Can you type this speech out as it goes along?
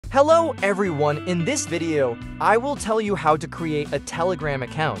Hello everyone, in this video, I will tell you how to create a Telegram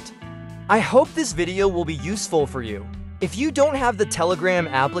account. I hope this video will be useful for you. If you don't have the Telegram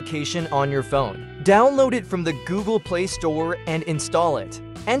application on your phone, download it from the Google Play Store and install it.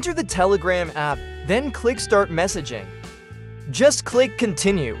 Enter the Telegram app, then click Start Messaging. Just click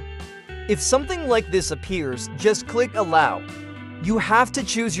Continue. If something like this appears, just click Allow. You have to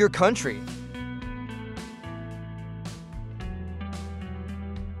choose your country.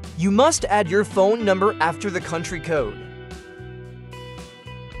 You must add your phone number after the country code.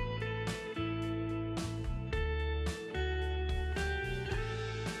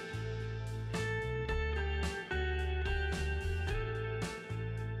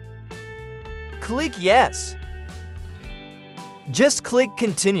 Click Yes. Just click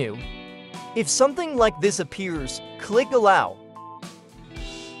Continue. If something like this appears, click Allow.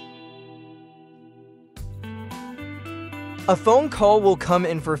 A phone call will come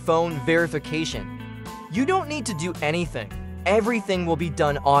in for phone verification. You don't need to do anything. Everything will be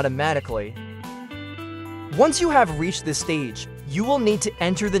done automatically. Once you have reached this stage, you will need to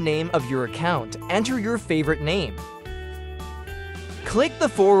enter the name of your account. Enter your favorite name. Click the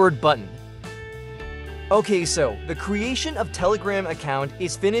forward button. Okay, so the creation of Telegram account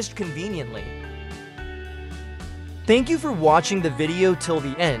is finished conveniently. Thank you for watching the video till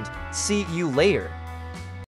the end. See you later.